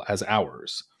unamendable as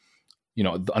ours,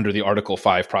 under the Article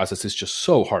 5 process is just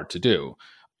so hard to do,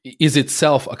 is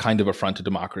itself a kind of affront to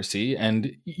democracy.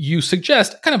 And you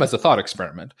suggest, kind of as a thought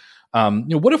experiment,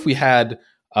 what if we had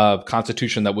a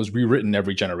constitution that was rewritten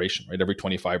every generation, right? Every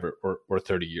 25 or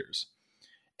 30 years.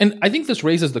 And I think this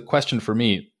raises the question for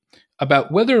me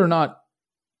about whether or not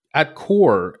at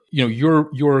core,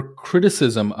 your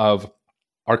criticism of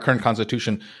our current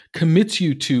constitution commits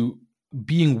you to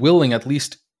being willing, at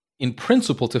least in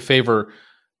principle, to favor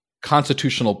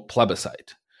constitutional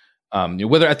plebiscite.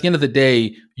 Whether at the end of the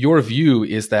day, your view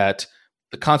is that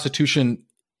the Constitution,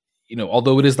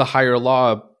 although it is the higher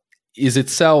law, is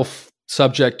itself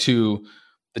subject to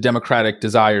the democratic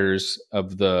desires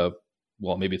of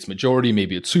maybe it's majority,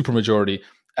 maybe it's supermajority,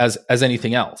 as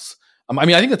anything else. I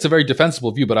think that's a very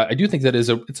defensible view, but I do think that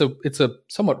it's a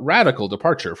somewhat radical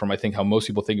departure from, I think, how most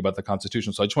people think about the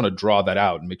Constitution. So I just want to draw that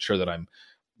out and make sure that I'm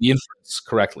the inference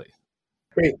correctly.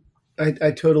 Great.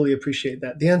 I totally appreciate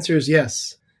that. The answer is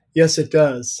yes. Yes, it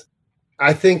does.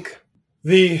 I think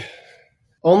the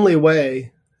only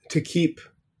way to keep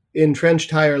entrenched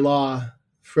higher law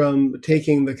from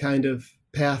taking the kind of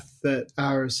path that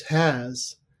ours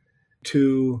has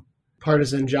to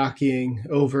partisan jockeying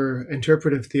over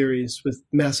interpretive theories with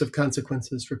massive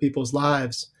consequences for people's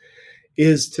lives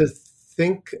is to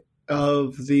think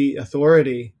of the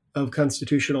authority of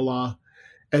constitutional law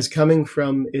as coming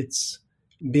from its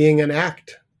being an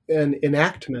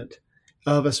enactment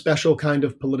of a special kind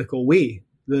of political we,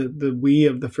 the we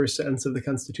of the first sentence of the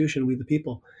Constitution, we the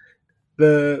people.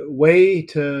 The way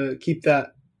to keep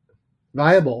that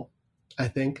viable, I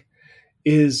think,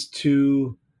 is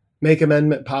to make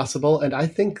amendment possible. And I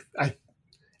think I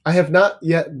have not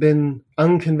yet been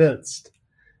unconvinced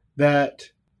that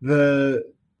the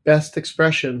best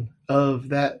expression of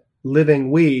that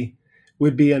living we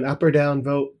would be an up or down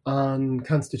vote on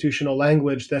constitutional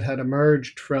language that had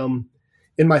emerged from,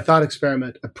 in my thought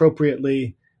experiment,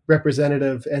 appropriately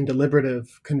representative and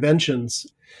deliberative conventions.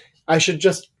 I should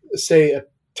just say a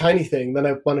tiny thing, then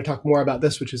I want to talk more about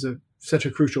this, which is such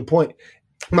a crucial point.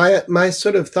 My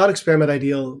sort of thought experiment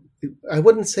ideal, I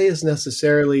wouldn't say is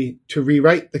necessarily to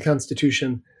rewrite the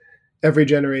Constitution every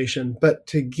generation, but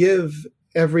to give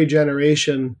every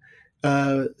generation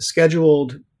a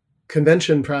scheduled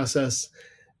convention process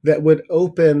that would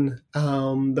open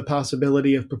the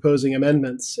possibility of proposing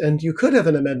amendments. And you could have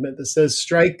an amendment that says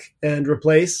strike and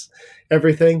replace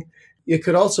everything. It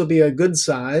could also be a good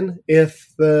sign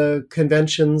if the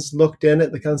conventions looked in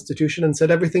at the Constitution and said,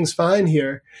 everything's fine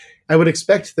here. I would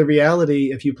expect the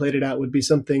reality, if you played it out, would be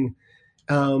something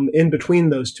in between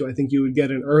those two. I think you would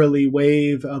get an early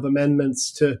wave of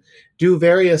amendments to do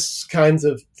various kinds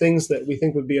of things that we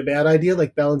think would be a bad idea,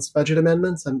 like balanced budget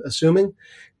amendments, I'm assuming,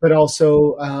 but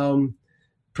also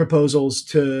proposals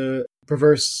to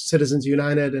reverse Citizens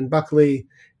United and Buckley,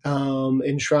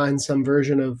 enshrine some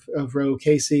version of Roe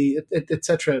Casey, et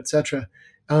cetera, et cetera.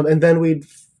 And then we'd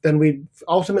then we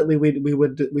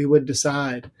would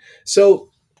decide. So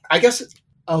I guess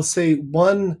I'll say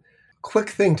one quick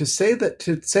thing to say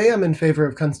I'm in favor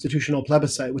of constitutional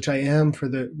plebiscite, which I am for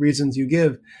the reasons you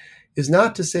give, is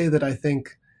not to say that I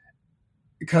think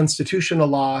constitutional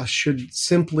law should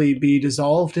simply be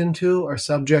dissolved into or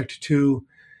subject to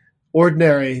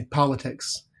ordinary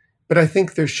politics. But I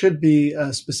think there should be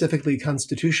a specifically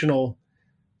constitutional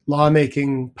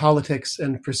lawmaking, politics,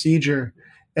 and procedure.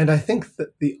 And I think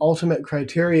that the ultimate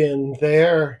criterion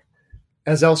there,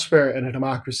 as elsewhere in a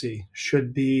democracy,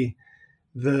 should be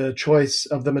the choice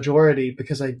of the majority,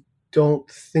 because I don't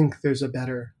think there's a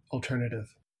better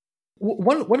alternative.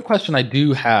 One question I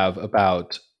do have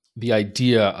about the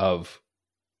idea of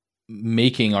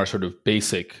making our sort of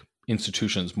basic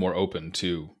institutions more open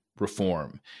to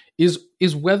reform is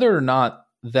whether or not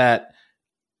that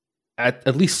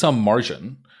at least some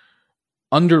margin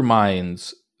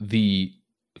undermines the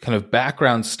kind of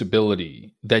background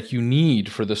stability that you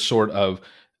need for the sort of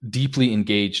deeply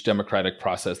engaged democratic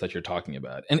process that you're talking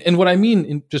about. And what I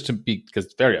mean, just to be, because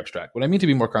it's very abstract, what I mean to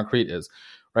be more concrete is,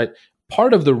 right,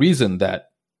 part of the reason that,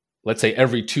 let's say,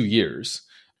 every 2 years,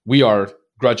 we are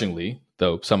grudgingly,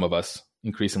 though some of us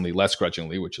increasingly less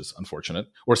grudgingly, which is unfortunate,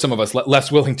 or some of us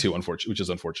less willing to, which is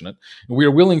unfortunate, we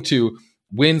are willing to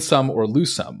win some or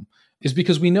lose some, is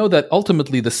because we know that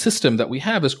ultimately the system that we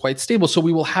have is quite stable, so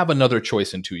we will have another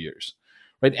choice in 2 years,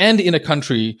 right? And in a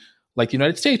country like the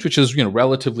United States, which is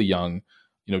relatively young,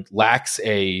 lacks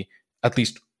a at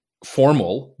least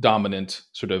formal dominant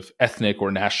sort of ethnic or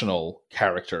national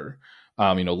character,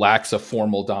 lacks a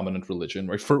formal dominant religion,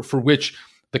 right? For which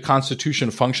the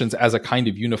Constitution functions as a kind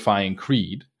of unifying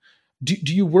creed. Do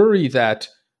you worry that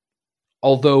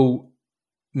although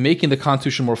making the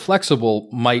Constitution more flexible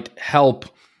might help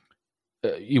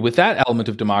with that element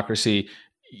of democracy,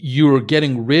 you're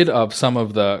getting rid of some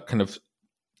of the kind of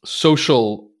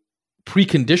social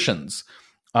preconditions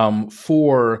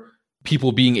for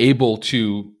people being able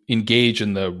to engage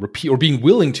in the or being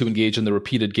willing to engage in the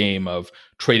repeated game of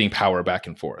trading power back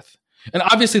and forth? And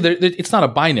obviously, it's not a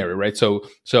binary, right? So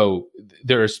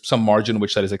there's some margin in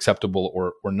which that is acceptable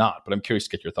or not. But I'm curious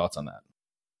to get your thoughts on that.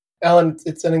 Alan,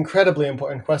 it's an incredibly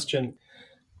important question.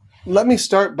 Let me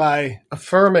start by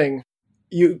affirming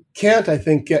you can't, I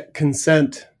think, get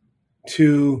consent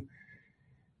to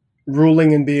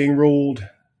ruling and being ruled.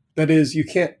 That is, you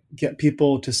can't get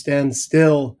people to stand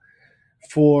still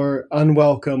for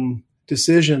unwelcome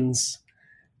decisions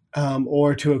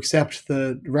or to accept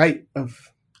the right of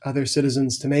other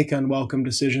citizens to make unwelcome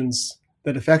decisions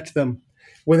that affect them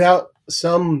without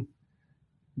some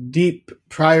deep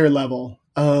prior level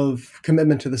of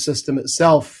commitment to the system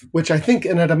itself, which I think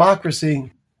in a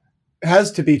democracy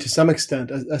has to be, to some extent,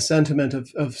 a sentiment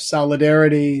of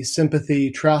solidarity,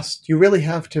 sympathy, trust. You really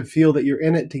have to feel that you're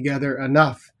in it together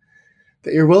enough,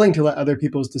 that you're willing to let other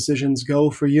people's decisions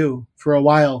go for you for a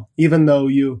while, even though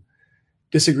you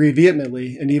disagree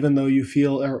vehemently, and even though you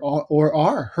feel or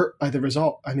are hurt by the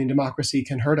result. I mean, democracy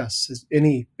can hurt us.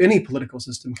 Any political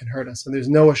system can hurt us, and there's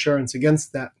no assurance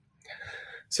against that.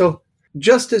 So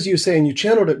just as you say, and you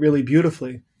channeled it really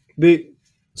beautifully, the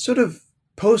sort of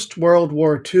post-World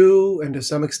War II and to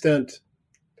some extent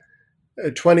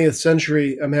 20th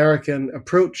century American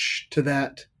approach to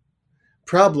that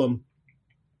problem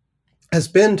has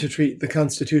been to treat the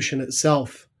Constitution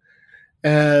itself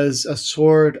as a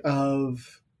sort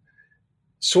of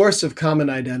source of common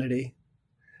identity,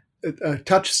 a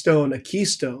touchstone, a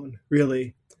keystone,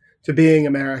 really, to being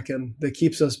American that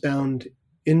keeps us bound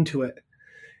into it.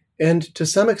 And to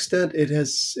some extent, it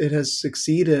has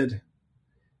succeeded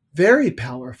very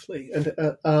powerfully. And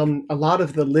a lot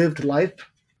of the lived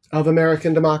life of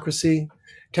American democracy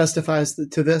testifies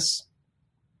to this.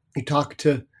 You talk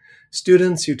to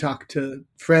students, you talk to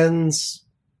friends,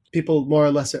 people more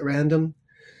or less at random,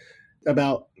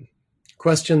 about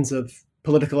questions of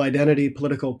political identity,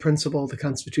 political principle. The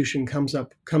Constitution comes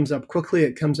up quickly.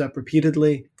 It comes up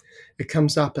repeatedly. It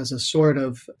comes up as a sort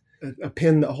of a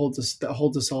pin that holds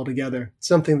us all together.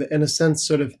 Something that, in a sense,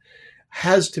 sort of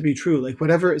has to be true. Like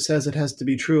whatever it says, it has to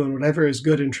be true, and whatever is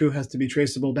good and true has to be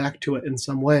traceable back to it in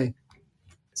some way.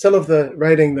 Some of the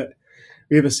writing that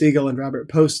Reba Siegel and Robert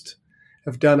Post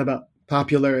have done about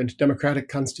popular and democratic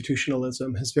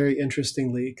constitutionalism has very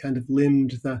interestingly kind of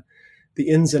limbed the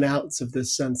ins and outs of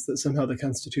this sense that somehow the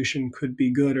Constitution could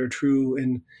be good or true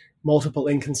in multiple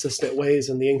inconsistent ways,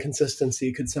 and the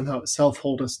inconsistency could somehow itself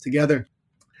hold us together.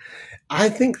 I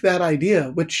think that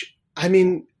idea, which, I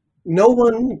mean, no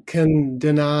one can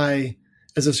deny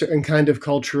as a certain kind of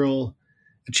cultural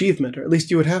achievement, or at least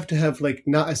you would have to have like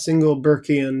not a single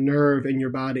Burkean nerve in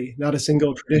your body, not a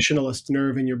single traditionalist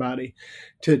nerve in your body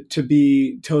to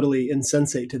be totally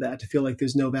insensate to that, to feel like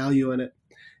there's no value in it.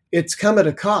 It's come at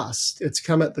a cost. It's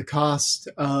come at the cost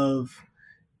of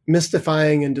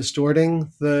mystifying and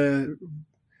distorting the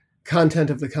content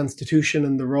of the Constitution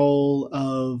and the role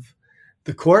of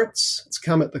the courts. It's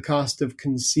come at the cost of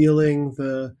concealing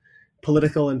the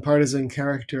political and partisan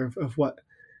character of what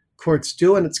courts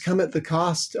do. And it's come at the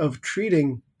cost of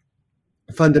treating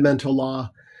fundamental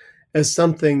law as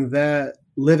something that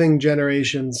living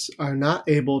generations are not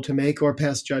able to make or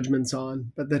pass judgments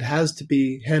on, but that has to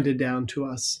be handed down to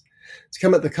us. It's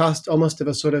come at the cost almost of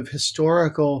a sort of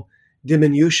historical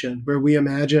diminution, where we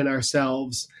imagine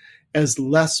ourselves as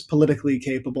less politically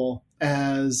capable,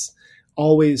 as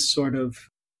always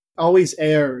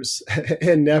heirs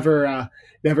and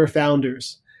never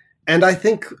founders. And I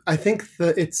think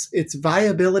that its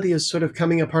viability is sort of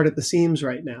coming apart at the seams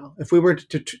right now. If we were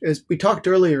to, as we talked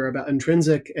earlier about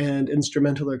intrinsic and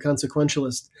instrumental or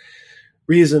consequentialist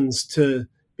reasons to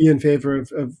be in favor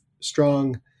of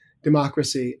strong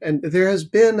democracy, and there has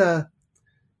been a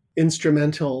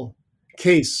instrumental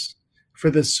case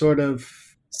for this sort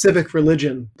of civic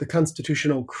religion, the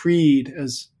constitutional creed,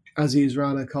 as Aziz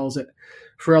Rana calls it,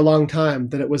 for a long time,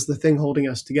 that it was the thing holding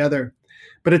us together.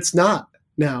 But it's not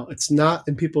now. It's not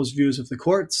in people's views of the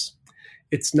courts.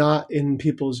 It's not in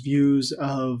people's views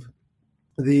of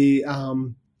the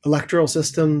electoral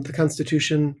system the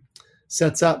Constitution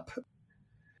sets up.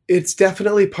 It's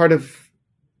definitely part of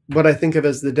what I think of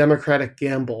as the democratic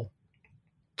gamble,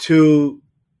 to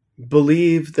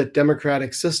believe that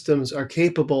democratic systems are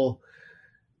capable,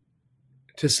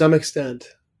 to some extent,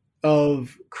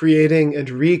 of creating and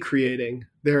recreating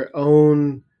their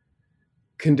own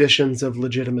conditions of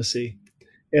legitimacy,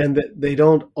 and that they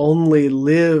don't only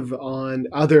live on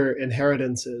other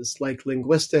inheritances like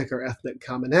linguistic or ethnic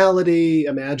commonality,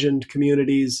 imagined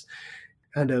communities,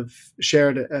 kind of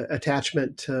shared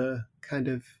attachment to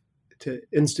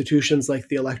institutions like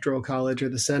the Electoral College or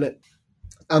the Senate.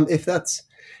 If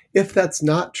that's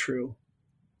not true,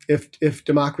 if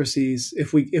democracies,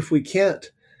 if we can't,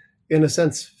 in a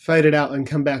sense, fight it out and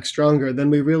come back stronger, then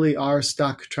we really are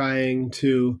stuck trying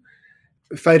to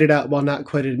fight it out while not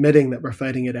quite admitting that we're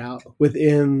fighting it out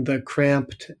within the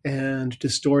cramped and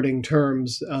distorting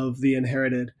terms of the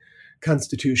inherited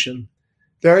Constitution.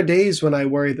 There are days when I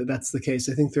worry that that's the case.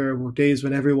 I think there are days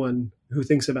when everyone who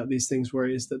thinks about these things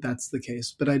worries that that's the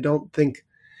case. But I don't think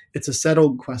it's a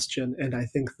settled question. And I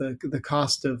think the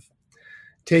cost of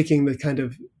taking the kind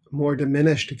of more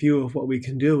diminished view of what we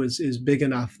can do is big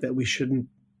enough that we shouldn't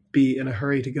be in a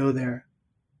hurry to go there.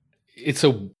 It's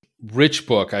a rich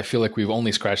book. I feel like we've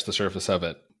only scratched the surface of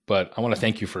it, but I want to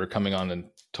thank you for coming on and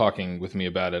talking with me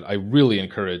about it. I really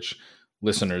encourage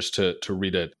listeners to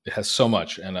read it. It has so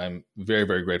much, and I'm very,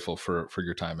 very grateful for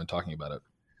your time and talking about it.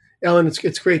 Alan,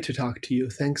 it's great to talk to you.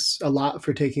 Thanks a lot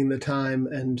for taking the time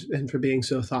and for being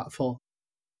so thoughtful.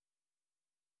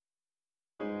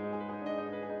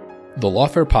 The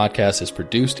Lawfare podcast is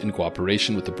produced in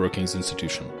cooperation with the Brookings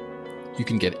Institution. You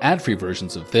can get ad-free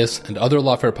versions of this and other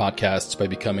Lawfare podcasts by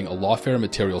becoming a Lawfare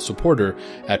material supporter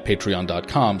at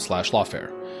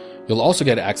patreon.com/lawfare. You'll also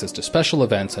get access to special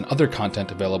events and other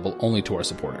content available only to our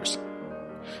supporters.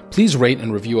 Please rate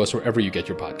and review us wherever you get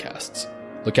your podcasts.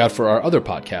 Look out for our other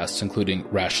podcasts, including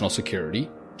Rational Security,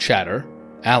 Chatter,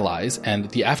 Allies, and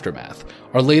The Aftermath,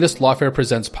 our latest Lawfare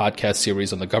Presents podcast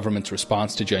series on the government's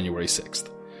response to January 6th.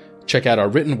 Check out our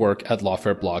written work at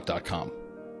lawfareblog.com.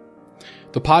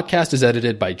 The podcast is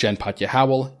edited by Jen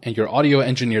Patya-Howell, and your audio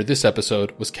engineer this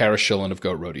episode was Kara Schillen of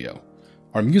Goat Rodeo.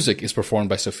 Our music is performed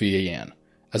by Sophia Yan.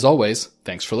 As always,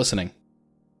 thanks for listening.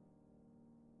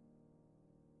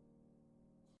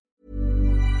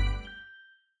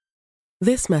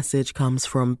 This message comes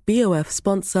from BOF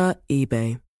sponsor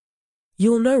eBay.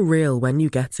 You'll know real when you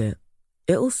get it.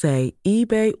 It'll say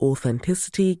eBay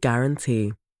Authenticity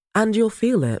Guarantee. And you'll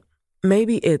feel it.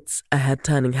 Maybe it's a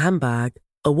head-turning handbag,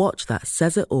 a watch that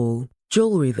says it all,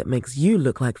 jewelry that makes you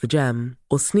look like the gem,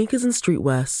 or sneakers and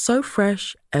streetwear so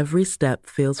fresh every step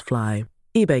feels fly.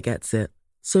 eBay gets it.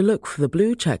 So look for the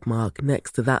blue check mark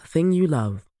next to that thing you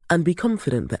love and be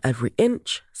confident that every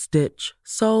inch, stitch,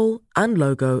 sole, and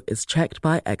logo is checked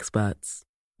by experts.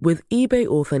 With eBay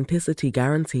Authenticity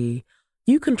Guarantee,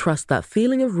 you can trust that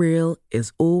feeling of real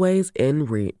is always in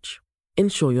reach.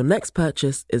 Ensure your next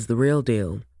purchase is the real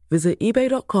deal. Visit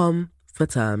ebay.com for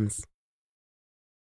terms.